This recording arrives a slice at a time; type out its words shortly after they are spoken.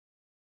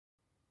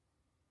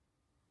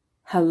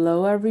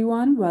Hello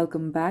everyone,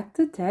 welcome back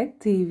to Tech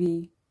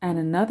TV and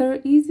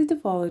another easy to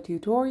follow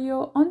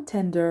tutorial on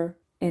Tinder.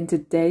 In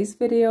today's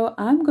video,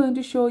 I'm going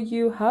to show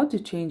you how to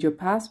change your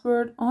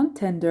password on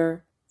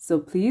Tinder. So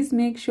please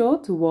make sure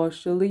to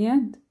watch till the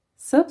end.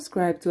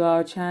 Subscribe to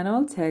our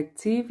channel Tech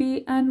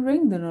TV and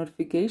ring the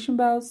notification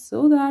bell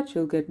so that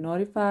you'll get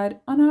notified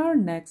on our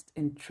next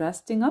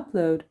interesting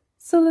upload.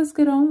 So let's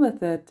get on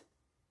with it.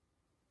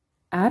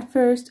 At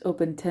first,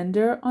 open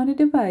Tinder on a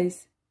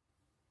device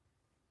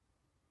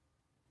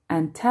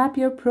and tap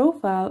your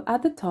profile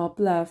at the top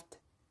left.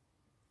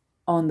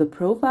 On the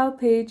profile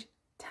page,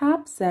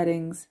 tap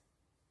Settings.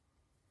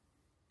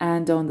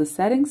 And on the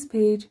Settings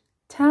page,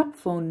 tap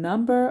Phone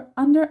Number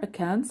under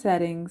Account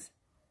Settings.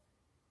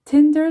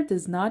 Tinder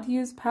does not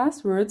use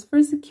passwords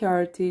for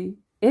security.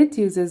 It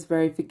uses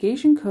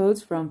verification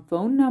codes from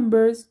phone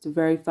numbers to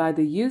verify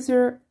the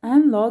user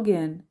and log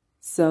in.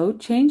 So,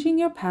 changing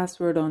your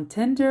password on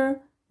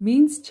Tinder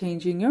means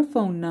changing your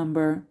phone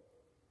number.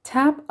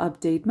 Tap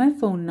Update My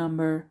Phone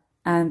Number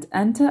and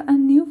enter a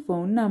new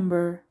phone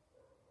number.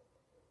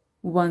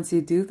 Once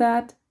you do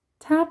that,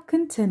 tap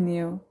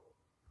Continue.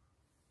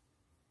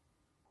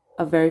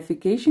 A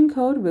verification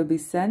code will be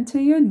sent to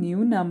your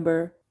new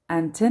number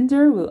and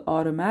Tinder will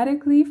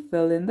automatically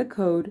fill in the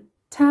code.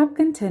 Tap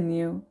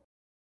Continue.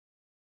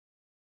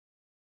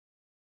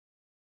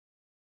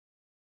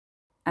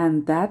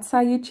 And that's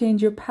how you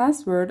change your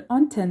password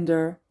on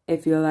Tinder.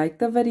 If you liked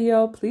the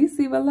video, please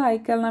leave a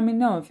like and let me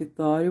know if you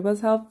thought it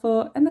was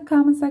helpful in the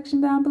comment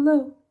section down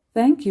below.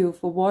 Thank you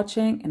for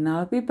watching and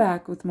I'll be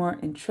back with more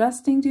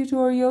interesting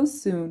tutorials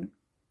soon.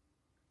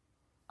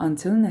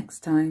 Until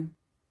next time.